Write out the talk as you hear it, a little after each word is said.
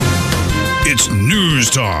It's news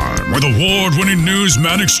time with award-winning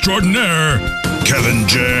newsman extraordinaire, Kevin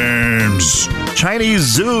James. Chinese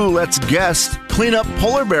zoo lets guests clean up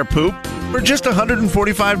polar bear poop for just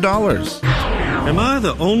 $145. Am I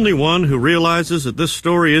the only one who realizes that this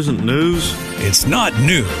story isn't news? It's not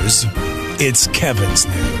news. It's Kevin's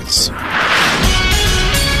news.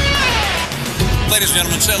 Ladies and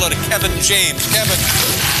gentlemen, say hello to Kevin James. Kevin.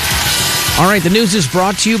 All right, the news is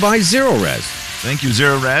brought to you by Zero Res. Thank you,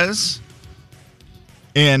 Zero Res.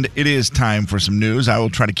 And it is time for some news. I will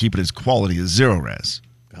try to keep it as quality as Zero Res.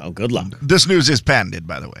 Oh, good luck. This news is patented,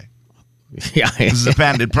 by the way. Yeah, This is a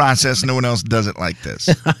patented process. No one else does it like this.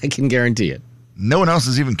 I can guarantee it. No one else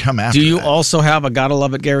has even come after Do you that. also have a gotta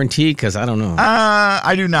love it guarantee? Because I don't know.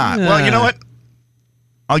 I do not. Well, you know what?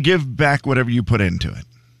 I'll give back whatever you put into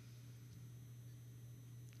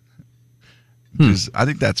it. I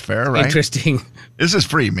think that's fair, right? Interesting. This is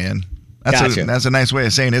free, man. That's a nice way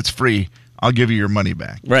of saying it's free. I'll give you your money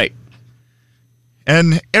back. Right.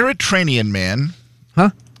 An Eritrean man. Huh?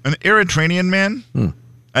 An Eritrean man.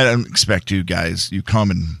 I don't expect you guys, you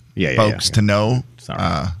common folks, to know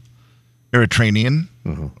Eritrean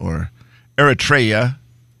or Eritrea.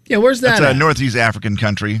 Yeah, where's that? It's a northeast African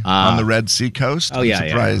country on the Red Sea coast. Oh, yeah, I'm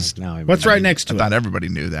surprised. What's right next to I it? thought everybody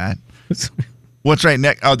knew that. What's right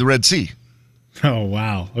next? Oh, the Red Sea. Oh,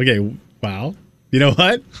 wow. Okay, wow. You know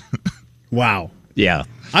what? Wow. Yeah.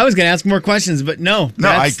 I was going to ask more questions, but no. No,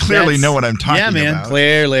 I clearly know what I'm talking about. Yeah, man.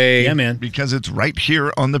 Clearly. Yeah, man. Because it's right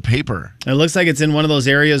here on the paper. It looks like it's in one of those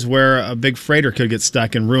areas where a big freighter could get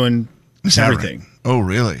stuck and ruin everything. Right? Oh,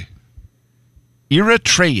 really?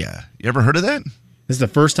 Eritrea. You ever heard of that? This is the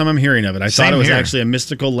first time I'm hearing of it. I thought it was actually a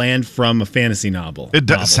mystical land from a fantasy novel. It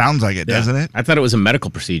sounds like it, doesn't it? I thought it was a medical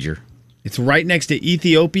procedure. It's right next to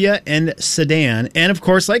Ethiopia and Sudan. And, of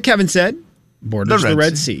course, like Kevin said, borders the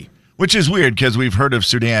Red Sea. Which is weird because we've heard of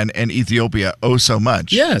Sudan and Ethiopia so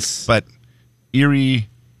much. Yes. But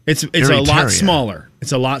it's a lot smaller.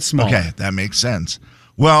 It's a lot smaller. Okay, that makes sense.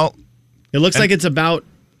 Well, it looks like it's about,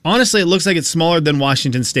 honestly, it looks like it's smaller than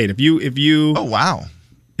Washington State. If you Oh, wow.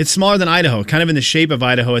 It's smaller than Idaho. Kind of in the shape of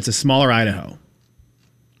Idaho. It's a smaller Idaho.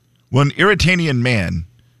 Well, an Eritrean man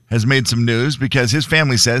has made some news because his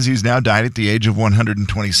family says he's now died at the age of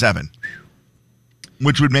 127,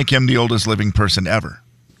 which would make him the oldest living person ever.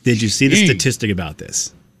 Did you see the statistic about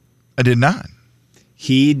this? I did not.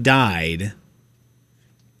 He died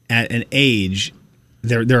at an age,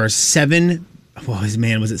 there are 7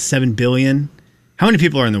 billion? How many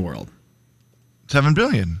people are in the world? 7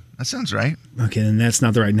 billion. That sounds right. Okay, then that's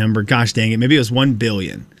not the right number. Gosh dang it. Maybe it was 1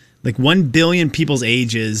 billion. Like 1 billion people's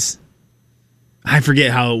ages. I forget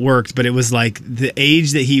how it worked, but it was like the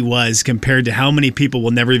age that he was compared to how many people will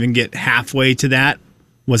never even get halfway to that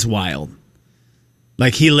was wild.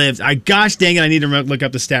 Like he lived. Gosh dang it! I need to look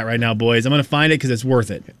up the stat right now, boys. I'm going to find it because it's worth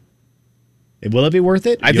it. Will it be worth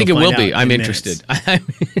it? I think it will be. I'm interested.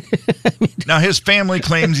 Now, his family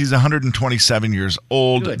claims he's 127 years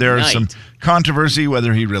old. There's some controversy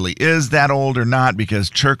whether he really is that old or not because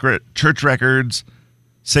church records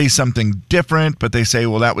say something different, but they say,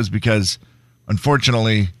 well, that was because,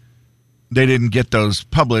 unfortunately, they didn't get those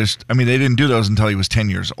published. I mean, they didn't do those until he was 10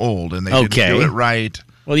 years old, and they didn't do it right.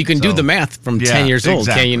 Well, you can do the math from 10 years old,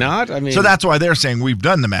 can you not? I mean, so that's why they're saying we've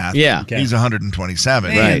done the math. Yeah. Okay. He's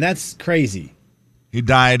 127. Man, that's crazy. He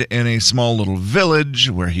died in a small little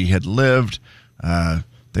village where he had lived.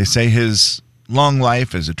 They say his long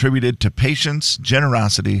life is attributed to patience,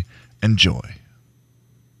 generosity, and joy.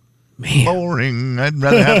 Man. Boring. I'd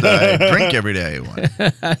rather have the drink every day one.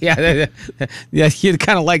 yeah, you'd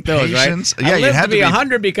kind of like those, Patience. Right? Yeah, I you live have to be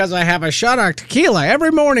 100 because I have a shot of tequila every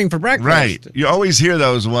morning for breakfast. Right. You always hear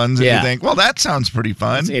those ones and you think, well, that sounds pretty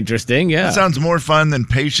fun. That's interesting, yeah. That sounds more fun than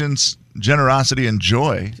patience, generosity, and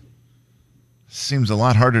joy. Seems a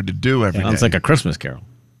lot harder to do every day. Sounds like a Christmas carol.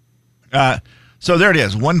 So there it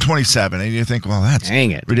is, 127. And you think, well, that's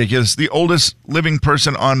ridiculous. The oldest living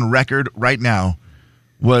person on record right now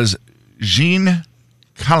was Jean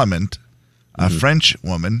Calment, a French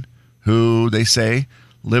woman who they say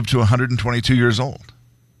lived to 122 years old.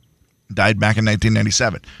 Died back in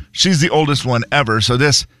 1997. She's the oldest one ever. So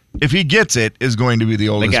this, if he gets it, is going to be the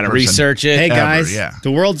oldest person. They got to research it. Hey, guys,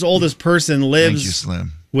 the world's oldest person lives Thank you,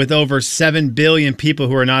 Slim. with over 7 billion people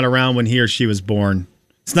who are not around when he or she was born.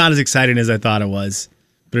 It's not as exciting as I thought it was.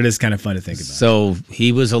 But it is kind of fun to think about. So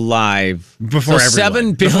he was alive before everyone.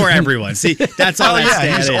 7 billion. Before everyone. See, that's all that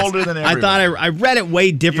stat he's is. older than everyone. I thought I read it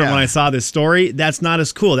way different when I saw this story. That's not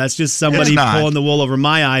as cool. That's just somebody pulling the wool over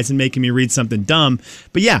my eyes and making me read something dumb.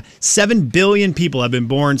 But yeah, 7 billion people have been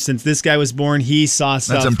born since this guy was born. He saw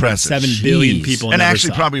stuff. That's impressive. 7 billion people. And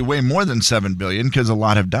actually probably way more than 7 billion because a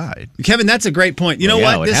lot have died. Kevin, that's a great point. You know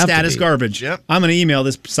what? This stat is garbage. Yep. I'm going to email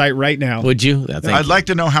this site right now. Would you? I'd like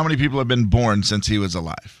to know how many people have been born since he was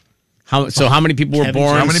alive. How many people were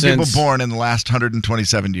born? How many people born in the last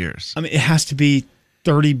 127 years? I mean, it has to be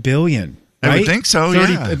 30 billion. Right? I would think so,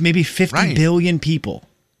 30, maybe 50 billion people.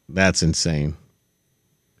 That's insane.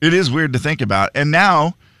 It is weird to think about. And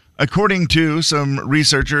now, according to some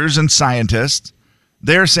researchers and scientists,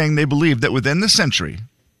 they're saying they believe that within the century,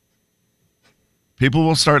 people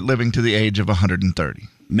will start living to the age of 130.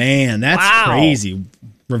 Man, that's crazy.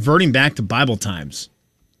 Reverting back to Bible times.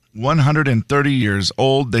 130 years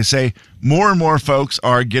old. They say more and more folks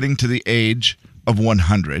are getting to the age of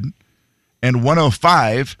 100. And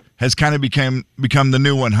 105 has kind of become the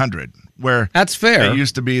new 100. Where that's fair. It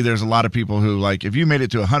used to be there's a lot of people who, like, if you made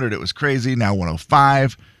it to 100, it was crazy. Now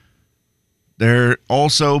 105. They're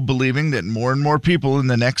also believing that more and more people in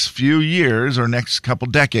the next few years or next couple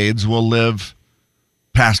decades will live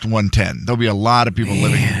past 110. There'll be a lot of people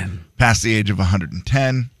living past the age of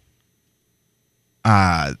 110.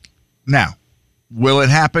 Now, will it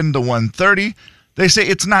happen to 130? They say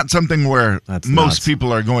it's not something where most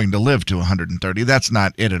people are going to live to 130. That's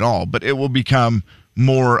not it at all. But it will become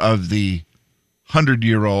more of the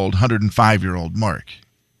 100-year-old, 105-year-old mark.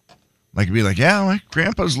 Like, it'd be like, yeah, my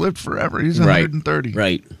grandpa's lived forever. He's 130.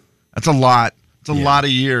 Right. That's a lot. It's a lot of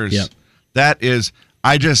years. Yep. That is,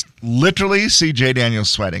 I just literally see Jay Daniels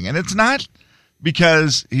sweating. And it's not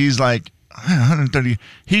because he's like, 130.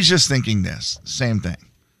 He's just thinking this. Same thing.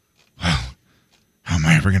 Well, how am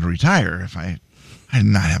I ever going to retire if I did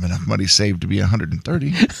not have enough money saved to be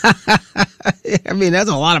 130? I mean, that's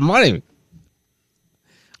a lot of money.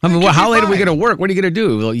 I mean, how late are we going to work? What are you going to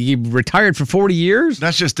do? Well, you retired for 40 years?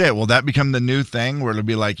 That's just it. Will that become the new thing where it'll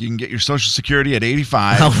be like you can get your Social Security at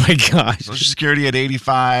 85? Oh, my gosh. Social Security at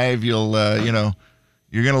 85, you'll,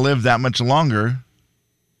 you're going to live that much longer.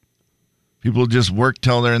 People just work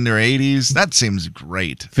till they're in their 80s. That seems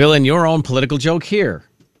great. Fill in your own political joke here.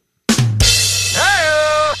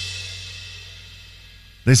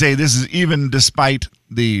 They say this is even despite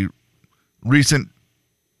the recent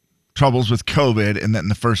troubles with COVID and that in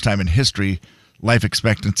the first time in history, life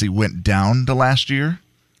expectancy went down to last year.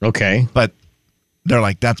 Okay. But they're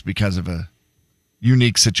like, that's because of a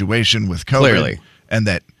unique situation with COVID. Clearly. And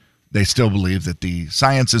that they still believe that the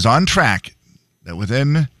science is on track, that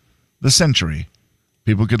within the century,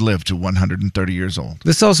 people could live to 130 years old.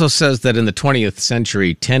 This also says that in the 20th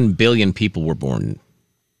century, 10 billion people were born.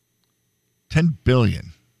 10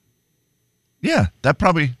 billion. Yeah, that's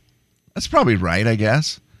probably right, I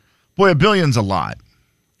guess. Boy, a billion's a lot.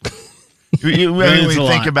 When we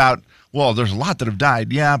think about, well, there's a lot that have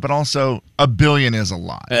died, yeah, but also a billion is a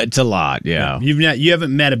lot. It's a lot, yeah. You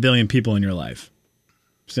haven't met a billion people in your life.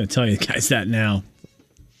 I'm just going to tell you guys that now.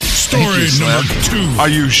 Story number 2. Are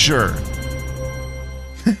you sure?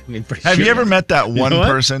 Have you ever met that one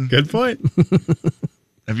person? Good point.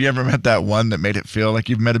 Have you ever met that one that made it feel like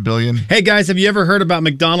you've met a billion? Hey, guys, have you ever heard about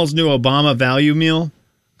McDonald's new Obama value meal?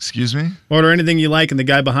 Excuse me? Order anything you like, and the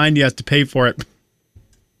guy behind you has to pay for it.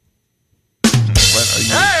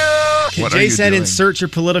 What Jay said, insert your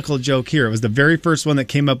political joke here. It was the very first one that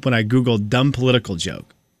came up when I Googled dumb political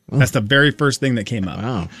joke. That's the very first thing that came up.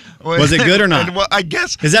 Wow. Was it good or not? Well, I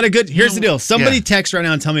guess. Is that a good? Here's the deal. Somebody text right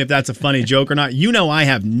now and tell me if that's a funny joke or not. You know I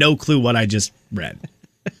have no clue what I just read.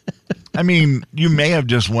 I mean, you may have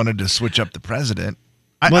just wanted to switch up the president.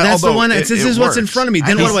 Well, that's the one. This is what's in front of me.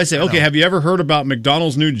 Then what do I say? I Okay, have you ever heard about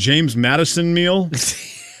McDonald's new James Madison meal?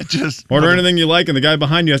 Just Order anything you like, and the guy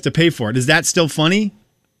behind you has to pay for it. Is that still funny?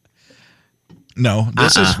 No,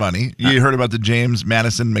 this is funny. You heard about the James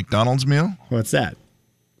Madison McDonald's meal? What's that?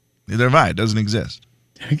 Neither have I. It doesn't exist.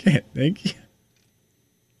 Okay, thank you.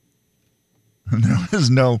 There's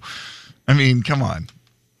no. I mean, come on.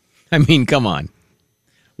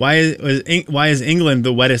 Why is England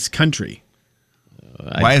the wettest country?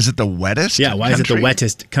 Why is it the wettest? Yeah, why is it the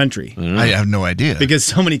wettest country? I have no idea. Because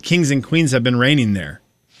so many kings and queens have been reigning there.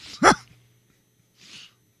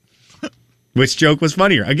 Which joke was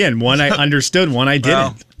funnier? Again, one I understood, one I didn't.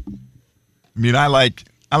 Well, I mean, I like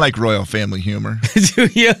royal family humor. Do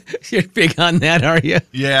you? You're big on that, are you?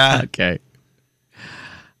 Yeah. Okay.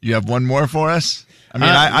 You have one more for us? I mean,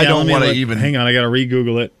 I don't want to even. Hang on, I got to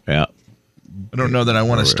re-Google it. Yeah. I don't know that I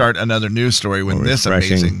want to start another news story with this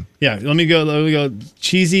amazing. Yeah, let me go.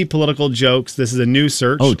 Cheesy political jokes. This is a new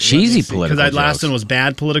search. Oh, cheesy political jokes. Because that last one was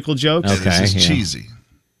bad political jokes. Okay, this is cheesy.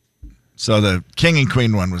 So the king and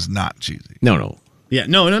queen one was not cheesy. No. Yeah,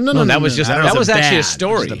 no. That was just that was actually a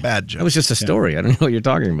story. Just a bad joke. That was just a story. I don't know what you're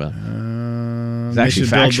talking about. It's actually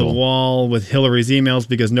factual. Build the wall with Hillary's emails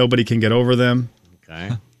because nobody can get over them. Okay.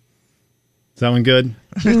 Is that one good?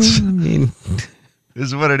 This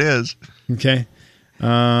is what it is. Okay.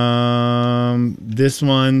 This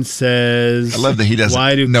one says, I love that he doesn't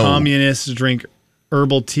why do know. communists drink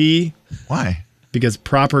herbal tea? Why? Because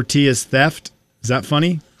proper tea is theft. Is that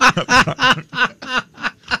funny? I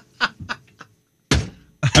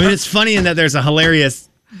mean, it's funny in that there's a hilarious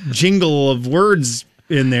jingle of words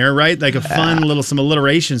in there, right? Like a fun little, some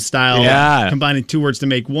alliteration style, combining two words to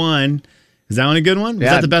make one. Is that one a good one? Was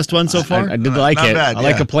that the best one so far? I did like it. Bad, I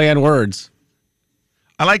like a play on words.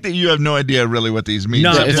 I like that you have no idea really what these mean.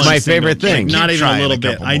 No, it's my favorite thing. Not even a little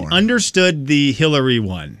bit. I more. understood the Hillary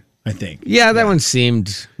one, I think. Yeah, that one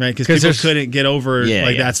seemed... Right, because people couldn't get over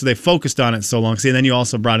that, so they focused on it so long. See, and then you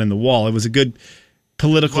also brought in the wall. It was a good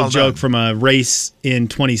political joke from a race in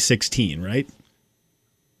 2016, right?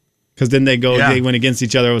 Because then they went against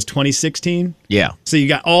each other. It was 2016? Yeah. So you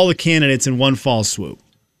got all the candidates in one fall swoop.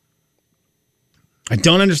 I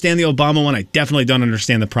don't understand the Obama one. I definitely don't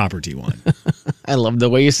understand the property one. I love the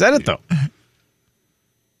way you said it, though.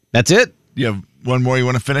 That's it? You have one more you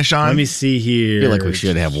want to finish on? Let me see here. I feel like we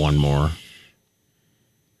should have one more.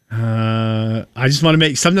 I just want to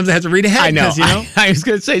make... Sometimes I have to read ahead. I know. You know? I was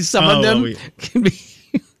going to say some of them can be...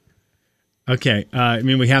 Okay. I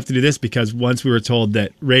mean, we have to do this because once we were told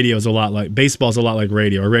that radio is a lot like... Baseball is a lot like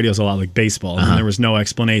radio, or radio is a lot like baseball, and there was no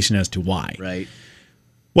explanation as to why. Right.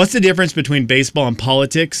 What's the difference between baseball and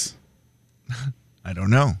politics? I don't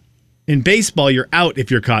know. In baseball, you're out if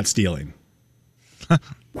you're caught stealing. Is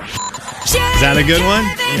that a good one?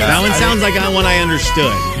 Yeah, that one sounds like one I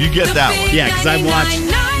understood. You get that one. Yeah, because I've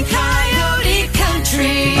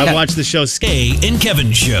watched the show Jay and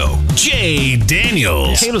Kevin Show. Jay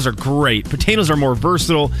Daniels. Potatoes are great. Potatoes are more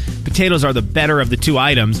versatile. Potatoes are the better of the two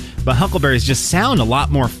items, but huckleberries just sound a lot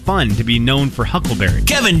more fun to be known for huckleberry.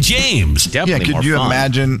 Kevin James. Definitely could more you fun.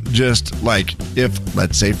 imagine just like if,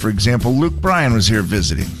 let's say, for example, Luke Bryan was here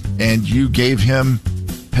visiting and you gave him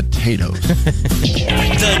potatoes?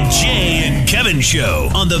 The Jay and Kevin Show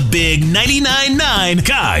on the Big 99.9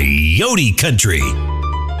 Coyote Country.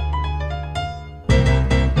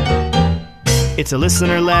 It's a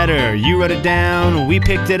listener letter. You wrote it down. We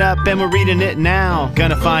picked it up and we're reading it now.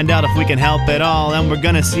 Gonna find out if we can help at all, and we're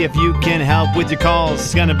gonna see if you can help with your calls.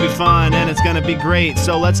 It's gonna be fun and it's gonna be great.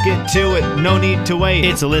 So let's get to it. No need to wait.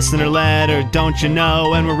 It's a listener letter, don't you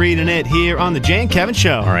know? And we're reading it here on the Jay and Kevin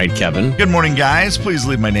Show. All right, Kevin. Good morning, guys. Please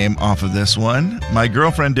leave my name off of this one. My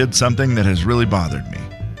girlfriend did something that has really bothered me.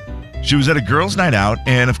 She was at a girls' night out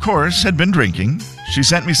and, of course, had been drinking. She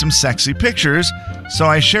sent me some sexy pictures, so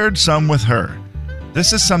I shared some with her.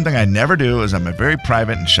 This is something I never do, as I'm a very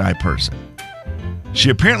private and shy person. She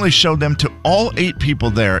apparently showed them to all 8 people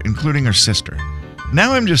there, including her sister.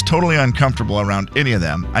 Now I'm just totally uncomfortable around any of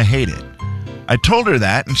them. I hate it. I told her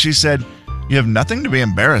that, and she said, "You have nothing to be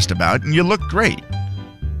embarrassed about, and you look great."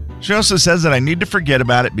 She also says that I need to forget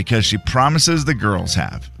about it because she promises the girls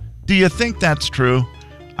have. Do you think that's true?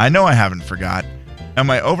 I know I haven't forgot. Am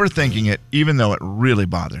I overthinking it, even though it really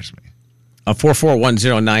bothers me?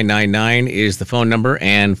 4410999 is the phone number,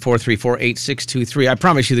 and 4348623. I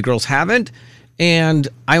promise you the girls haven't, and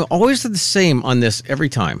I'm always the same on this every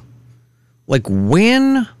time. Like,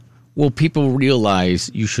 when will people realize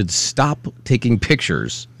you should stop taking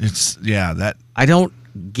pictures? I don't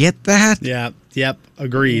get that. Yeah, yep,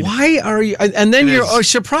 agreed. Why are you... And then you're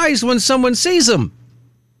surprised when someone sees them.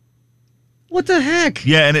 What the heck?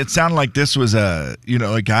 Yeah, and it sounded like this was a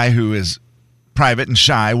guy who is private and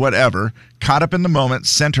shy, whatever, caught up in the moment,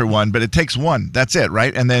 sent her one, but it takes one. That's it,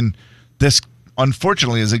 right? And then this,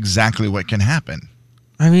 unfortunately, is exactly what can happen.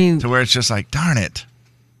 I mean... To where it's just like, darn it.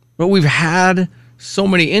 But we've had so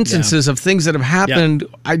many instances of things that have happened.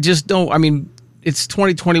 Yeah. I just don't... I mean, it's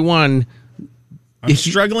 2021. I'm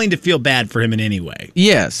struggling to feel bad for him in any way.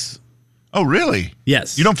 Yes. Oh, really?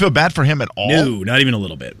 Yes. You don't feel bad for him at all? No, not even a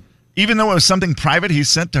little bit. Even though it was something private he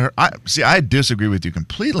sent to her. I disagree with you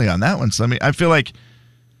completely on that one, Slimmy. I feel like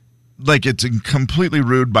it's completely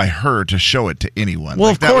rude by her to show it to anyone.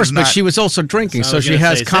 Well, of course, but she was also drinking, so she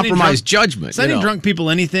has compromised judgment. Sending drunk people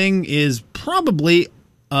anything is probably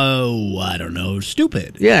I don't know,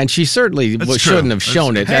 stupid. Yeah, and she certainly shouldn't have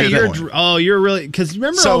shown it. Hey, you're really, because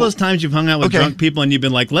remember all those times you've hung out with drunk people and you've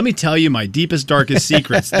been like, let me tell you my deepest, darkest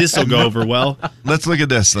secrets. This will go over well. Let's look at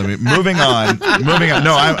this. Moving on.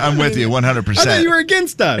 No, I'm with you 100%. I thought you were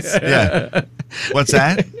against us. Yeah. What's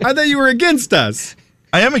that? I thought you were against us.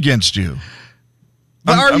 I am against you.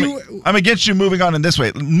 I'm against you moving on in this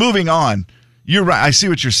way. Moving on. You're right. I see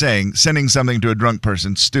what you're saying. Sending something to a drunk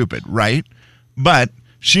person, stupid, right? But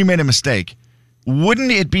she made a mistake.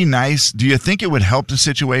 Wouldn't it be nice? Do you think it would help the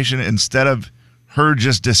situation instead of her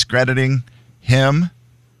just discrediting him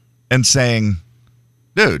and saying,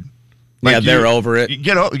 dude, they're over it.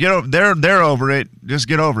 They're over it. Just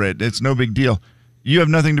get over it. It's no big deal. You have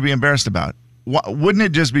nothing to be embarrassed about. Wouldn't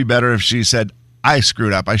it just be better if she said, I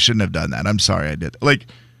screwed up. I shouldn't have done that. I'm sorry I did.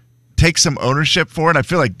 Take some ownership for it. I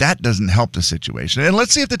feel like that doesn't help the situation. And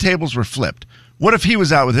let's see if the tables were flipped. What if he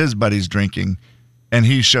was out with his buddies drinking and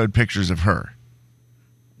he showed pictures of her?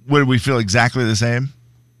 Would we feel exactly the same?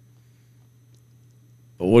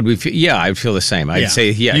 Would we feel? Yeah, I'd feel the same. I'd say,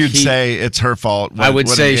 yeah. You'd say it's her fault. I would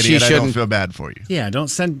say she shouldn't. I don't feel bad for you. Yeah, don't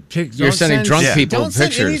send pictures. You're sending drunk people don't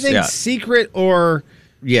pictures. Send anything secret or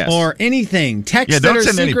anything. Text that are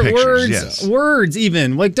secret words. Yes. Words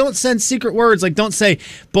even. Don't send secret words. Don't say,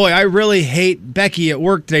 boy, I really hate Becky at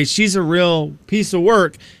work today. She's a real piece of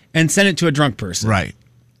work. And send it to a drunk person. Right.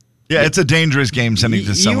 Yeah, it's a dangerous game sending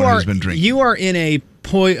to someone who's been drinking. You are in a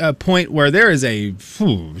point where there is a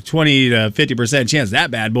 20 to 50% chance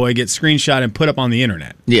that bad boy gets screenshot and put up on the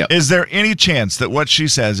internet. Yeah. Is there any chance that what she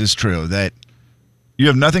says is true, that you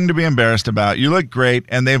have nothing to be embarrassed about, you look great,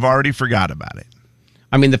 and they've already forgot about it?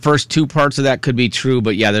 I mean, the first two parts of that could be true,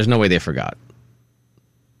 but yeah, there's no way they forgot.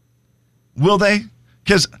 Will they?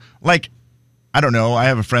 Because, I don't know. I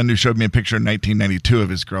have a friend who showed me a picture in 1992 of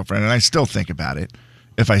his girlfriend, and I still think about it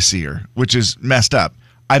if I see her, which is messed up.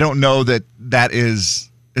 I don't know that is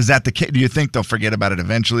that the case? Do you think they'll forget about it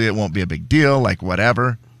eventually? It won't be a big deal,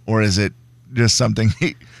 whatever? Or is it just something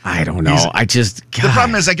I don't know. The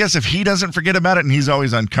problem is, I guess if he doesn't forget about it and he's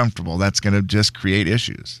always uncomfortable, that's going to just create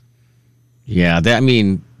issues. Yeah,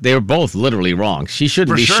 they were both literally wrong. She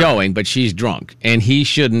shouldn't be showing, but she's drunk. And he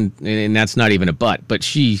shouldn't, and that's not even a but, but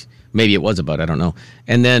maybe it was a but, I don't know.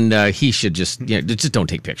 And then he should just don't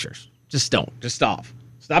take pictures. Just don't. Just stop.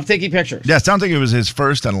 Stop taking pictures. Yeah, it sounds like it was his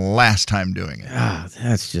first and last time doing it.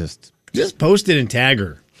 That's just post it and tag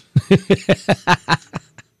her.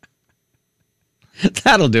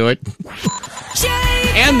 That'll do it.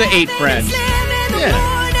 And the 8 friends. Yeah.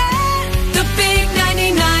 The big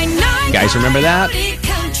 99.9. You guys remember that?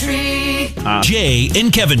 Jay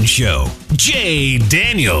and Kevin Show. Jay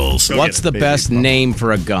Daniels. What's the best name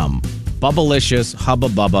for a gum? Bubblicious, Hubba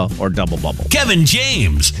Bubba, or Double Bubble? Kevin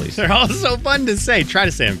James. Please. They're all so fun to say. Try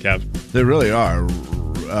to say them, Kev. They really are.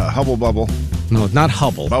 Hubble Bubble. No, it's not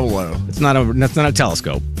Hubble. Bubble. That's not a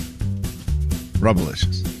telescope.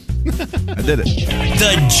 Rubblicious. I did it.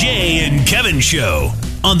 The Jay and Kevin Show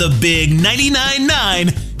on the big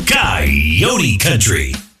 99.9 Coyote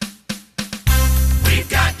Country. We've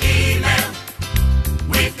got email.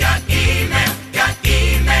 We've got email. Got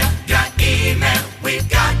email. Got email. We've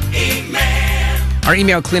got email. Our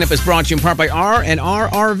email cleanup is brought to you in part by R and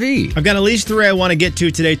RRV. I've got at least 3 I want to get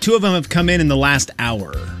to today. 2 of them have come in the last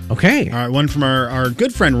hour. Okay. All right, one from our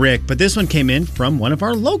good friend Rick, but this one came in from one of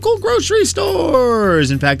our local grocery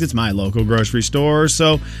stores. In fact, it's my local grocery store,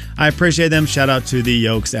 so I appreciate them. Shout out to the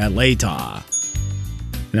Yolks at Latah.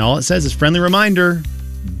 And all it says is friendly reminder,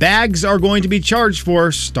 bags are going to be charged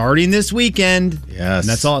for starting this weekend. Yes. And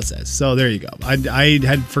that's all it says. So there you go. I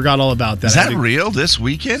had forgot all about that. Is that real this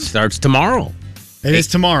weekend? Starts tomorrow. It is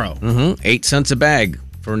tomorrow. 8 cents a bag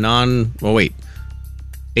for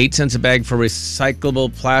 8 cents a bag for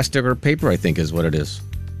recyclable plastic or paper, I think is what it is.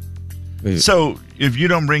 So if you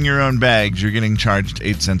don't bring your own bags, you're getting charged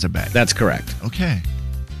 8 cents a bag. That's correct. Okay.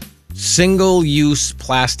 Single-use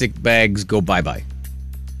plastic bags go bye-bye.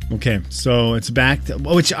 Okay, so it's back to,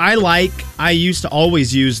 which I like. I used to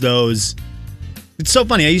always use those. It's so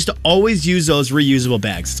funny. I used to always use those reusable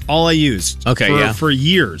bags. It's all I used. For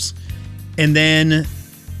years. And then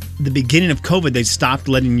the beginning of COVID, they stopped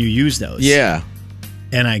letting you use those. Yeah.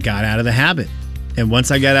 And I got out of the habit. And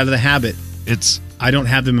once I got out of the habit, I don't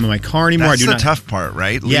have them in my car anymore. That's the tough part,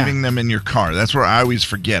 right? Yeah. Leaving them in your car. That's where I always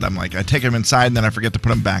forget. I'm like, I take them inside and then I forget to put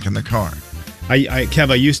them back in the car. Kev,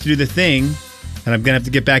 I used to do the thing, and I'm going to have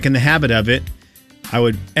to get back in the habit of it. I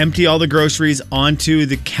would empty all the groceries onto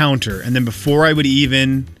the counter, and then before I would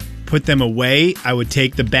even put them away, I would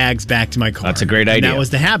take the bags back to my car. That's a great idea. And that was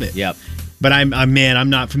the habit. Yep. But I'm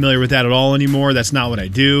not familiar with that at all anymore. That's not what I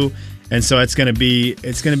do. And so it's going to be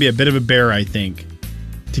a bit of a bear, I think.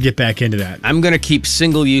 to get back into that. I'm going to keep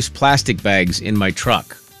single-use plastic bags in my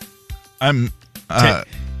truck.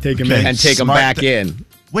 Take them in. And take them back in.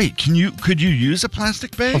 Wait, could you use a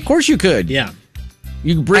plastic bag? Of course you could. Yeah.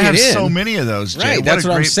 You can bring I have it in. so many of those, Jay. Right, that's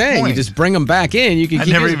what I'm saying. You just bring them back in. You can. I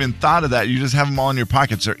keep never using- even thought of that. You just have them all in your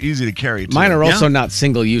pockets. They're easy to carry, too. Mine are also not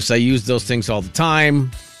single use. I use those things all the time,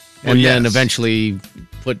 and then eventually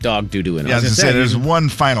put dog doo-doo in them. Yeah, I was going to say, there's one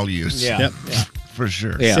final use. Yeah. Yep. For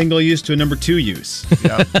sure. Yeah. Single use to a number 2 use.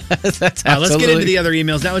 Yep. That's Let's get absolutely- into the other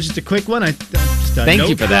emails. That was just a quick one. Just a Thank note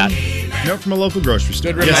you for that. Note from a local grocery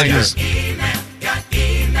store. Good Yes, reminder.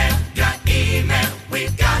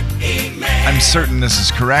 We've got email. I'm certain this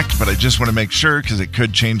is correct, but I just want to make sure because it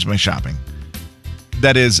could change my shopping.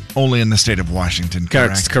 That is only in the state of Washington,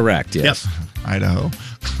 correct? That's correct, yes. Yep. Idaho.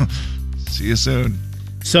 See you soon.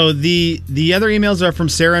 So the other emails are from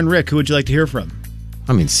Sarah and Rick. Who would you like to hear from?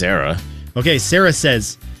 I mean, Sarah. Okay, Sarah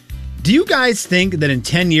says, do you guys think that in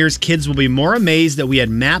 10 years, kids will be more amazed that we had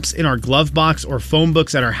maps in our glove box or phone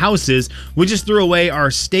books at our houses? We just threw away our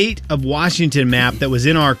state of Washington map that was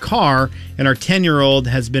in our car, and our 10-year-old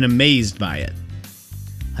has been amazed by it.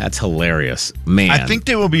 That's hilarious. Man. I think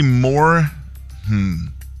they will be more. I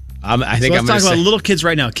think So I'm let's going talk to about say... little kids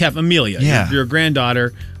right now. Kev, Amelia, Yeah. your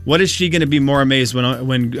granddaughter. What is she going to be more amazed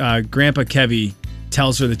when Grandpa Kevy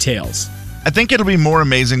tells her the tales? I think it'll be more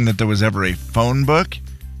amazing that there was ever a phone book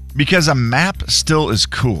because a map still is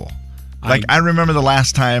cool. Like, I remember the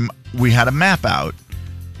last time we had a map out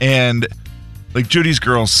and like Judy's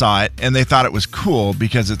girls saw it and they thought it was cool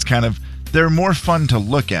because it's kind of, they're more fun to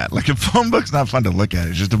look at. Like a phone book's not fun to look at.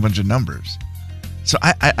 It's just a bunch of numbers. So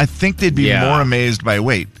I think they'd be more amazed by,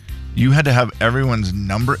 wait, you had to have everyone's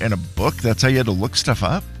number in a book? That's how you had to look stuff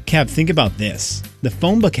up? Kev, think about this. The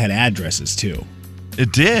phone book had addresses too.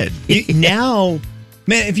 It did. Now,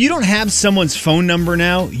 man, if you don't have someone's phone number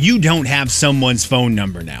now, you don't have someone's phone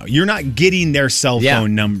number now. You're not getting their cell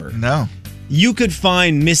phone number. No. You could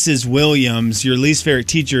find Mrs. Williams, your least favorite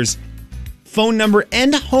teacher's phone number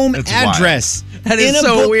and home address That is in a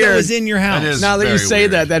so book weird. that was in your house. That is Now that you very say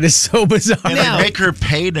weird. that is so bizarre. And Now- they'd make her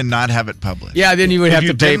pay to not have it published. Yeah, then you would have to pay If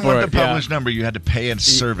you for didn't want it. the published number, you had to pay a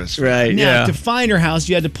service. for it. Right, Now, to find her house,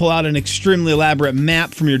 you had to pull out an extremely elaborate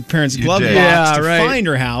map from your parents' glove did. box Yeah, to right. find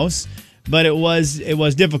her house, but it was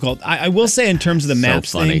difficult. I will say, in terms of the So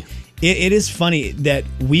maps funny. thing, it is funny that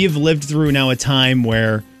we have lived through now a time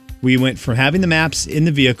where we went from having the maps in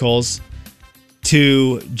the vehicles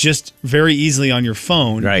to just very easily on your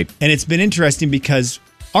phone. Right. And it's been interesting because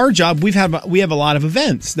our job, we have a lot of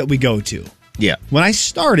events that we go to. Yeah. When I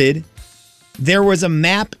started, there was a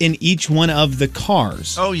map in each one of the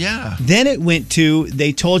cars. Oh, yeah. Then it went to,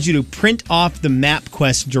 they told you to print off the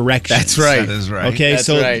MapQuest directions. That's right. That is right. Okay, That's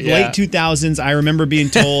so right, yeah. late 2000s, I remember being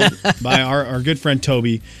told by our good friend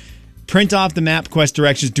Toby, print off the MapQuest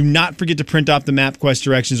directions. Do not forget to print off the MapQuest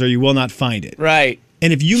directions or you will not find it. Right.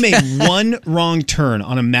 And if you made one wrong turn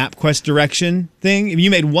on a MapQuest direction thing, if you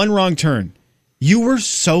made one wrong turn, you were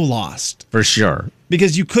so lost. For sure.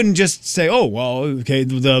 Because you couldn't just say, oh, well, okay,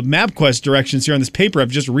 the MapQuest directions here on this paper have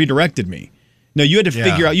just redirected me. No, you had to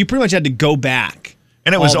figure out, you pretty much had to go back.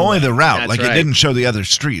 And it was all the only way. the route. That's like, right. it didn't show the other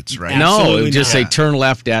streets, right? No, it Absolutely would just not. say turn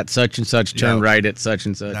left at such and such, turn Yeah. right at such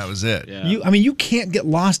and such. That was it. Yeah. You can't get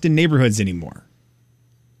lost in neighborhoods anymore.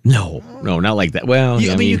 No, not like that. Well,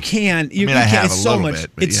 You can. You, I you can. have It's a so little much.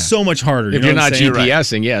 bit, but It's yeah. so much harder. if you know you're what I'm not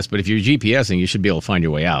saying? GPSing, yes, but if you're GPSing, you should be able to find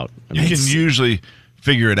your way out. I mean, You can usually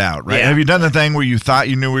figure it out, right? Yeah. Have you done the thing where you thought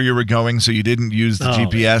you knew where you were going, so you didn't use the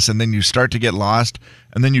GPS, and then you start to get lost,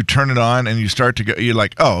 and then you turn it on, and you start to go, you're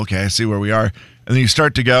like, oh, okay, I see where we are. And then you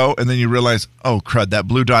start to go, and then you realize, oh, crud, that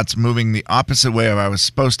blue dot's moving the opposite way of I was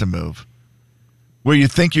supposed to move. Where you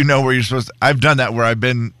think you know where you're supposed to. I've done that where I've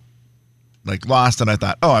been like lost, and I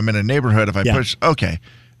thought, oh, I'm in a neighborhood. If I push, okay.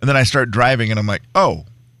 And then I start driving, and I'm like, oh,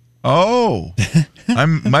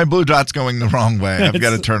 my blue dot's going the wrong way. I've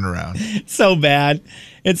got to turn around. So bad.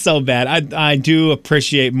 It's so bad. I do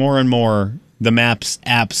appreciate more and more the maps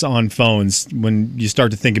apps on phones when you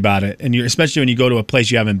start to think about it, and especially when you go to a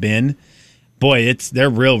place you haven't been. Boy, they're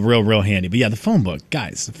real handy. But yeah, the phone book,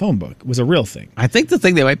 guys, the phone book was a real thing. I think the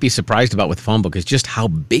thing they might be surprised about with the phone book is just how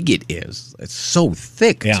big it is. It's so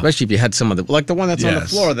thick, Yeah. especially if you had some of the, like the one that's on the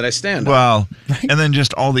Yes. floor that I stand on. Well, and then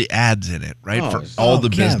just all the ads in it, right? For it's- all the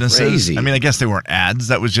Kev, businesses. crazy. I mean, I guess they weren't ads.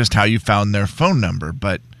 That was just how you found their phone number,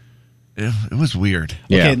 but it was weird.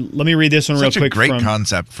 Yeah. Okay, let me read this one Such real a quick. great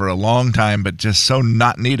concept for a long time, but just so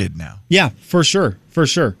not needed now. Yeah, for sure.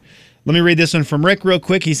 Let me read this one from Rick real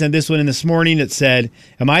quick. He sent this one in this morning. It said,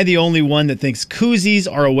 "Am I the only one that thinks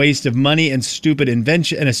koozies are a waste of money and a stupid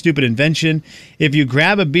invention? If you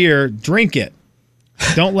grab a beer, drink it.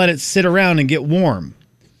 Don't let it sit around and get warm."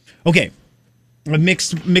 Okay,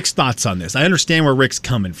 mixed thoughts on this. I understand where Rick's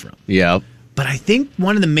coming from. Yeah. But I think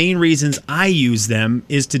one of the main reasons I use them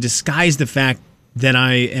is to disguise the fact that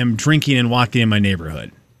I am drinking and walking in my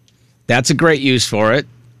neighborhood. That's a great use for it.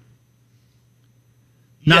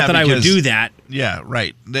 Not that I would do that. Yeah,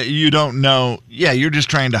 right. That you don't know. Yeah, you're just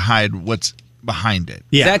trying to hide what's behind it.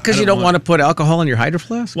 Yeah. Is that because you don't want to put alcohol in your Hydro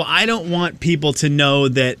Flask? Well, I don't want people to know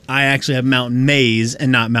that I actually have Mountain Maize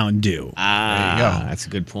and not Mountain Dew. Ah, there you go. That's a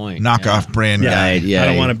good point. Knockoff brand guy. Yeah, I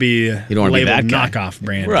don't want to be you don't want to be that guy. knockoff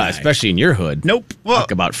brand right, guy. Especially in your hood. Nope.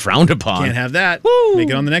 Talk about frowned upon. Can't have that. Woo. Make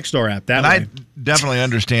it on the Next Door app. That way. I definitely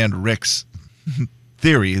understand Rick's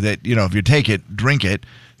theory that, if you take it, drink it,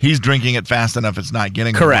 he's drinking it fast enough it's not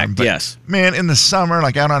getting correct, warm. But, yes. Man, in the summer,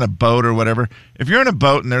 like out on a boat or whatever, if you're in a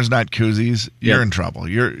boat and there's not koozies, you're in trouble.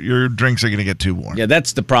 Your drinks are going to get too warm. Yeah,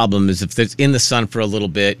 that's the problem is if it's in the sun for a little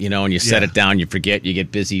bit, and you set it down, you forget, you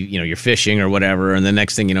get busy, you're fishing or whatever, and the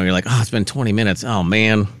next thing you know, you're like, it's been 20 minutes. Oh,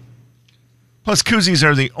 man. Plus, koozies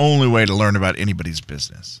are the only way to learn about anybody's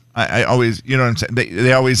business. I always, you know what I'm saying?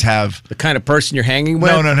 They always have... The kind of person you're hanging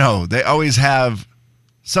with? No. They always have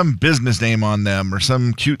some business name on them or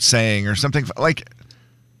some cute saying or something. Like,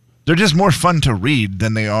 they're just more fun to read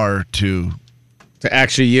than they are to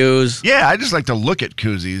actually use. Yeah, I just like to look at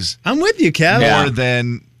koozies. I'm with you, Kev. More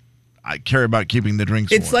than I care about keeping the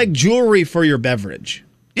drinks warm. It's like jewelry for your beverage.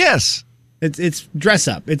 Yes. It's dress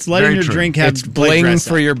up. It's letting Very your true. drink have It's bling dress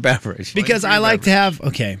for up. your beverage. Because I like to have...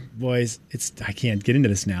 Okay, boys, I can't get into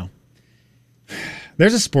this now.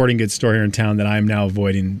 There's a sporting goods store here in town that I am now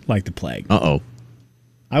avoiding like the plague. Uh-oh.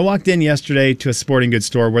 I walked in yesterday to a sporting goods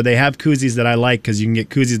store where they have koozies that I like because you can get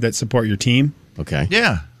koozies that support your team. Okay.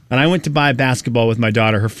 Yeah. And I went to buy basketball with my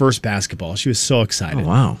daughter, her first basketball. She was so excited. Oh,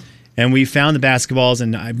 wow. And we found the basketballs,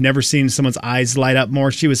 and I've never seen someone's eyes light up more.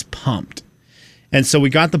 She was pumped. And so we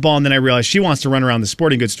got the ball, and then I realized she wants to run around the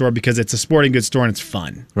sporting goods store because it's a sporting goods store and it's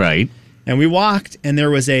fun. Right. And we walked, and there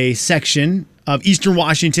was a section of Eastern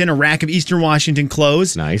Washington, a rack of Eastern Washington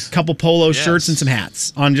clothes. Nice. A couple polo shirts and some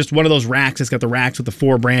hats on just one of those racks. It's got the racks with the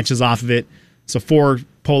 4 branches off of it. So 4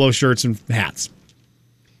 polo shirts and hats.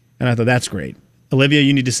 And I thought, that's great. Olivia,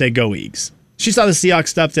 you need to say go Eags. She saw the Seahawks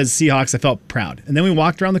stuff, says Seahawks. I felt proud. And then we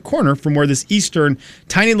walked around the corner from where this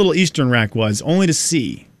tiny little Eastern rack was, only to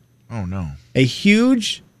see a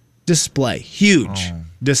huge display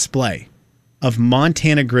of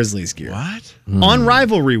Montana Grizzlies gear. What? On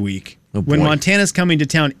Rivalry Week, Oh, when boy. Montana's coming to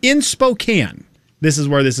town in Spokane, this is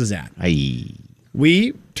where this is at. Aye.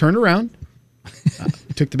 We turned around,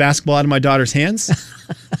 took the basketball out of my daughter's hands.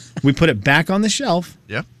 We put it back on the shelf.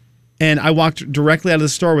 Yep. And I walked directly out of the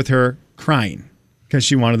store with her crying because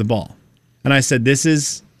she wanted the ball. And I said, this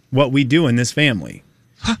is what we do in this family.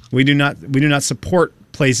 We do not support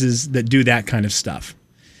places that do that kind of stuff.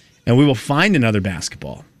 And we will find another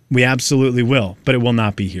basketball. We absolutely will, but it will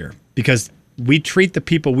not be here because we treat the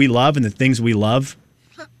people we love and the things we love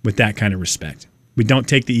with that kind of respect. We don't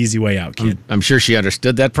take the easy way out, kid. I'm sure she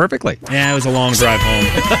understood that perfectly. Yeah, it was a long drive home.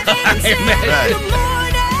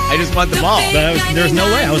 I just want the ball. But there's no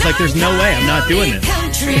way. I was like, there's no way. I'm not doing this.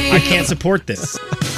 I can't support this.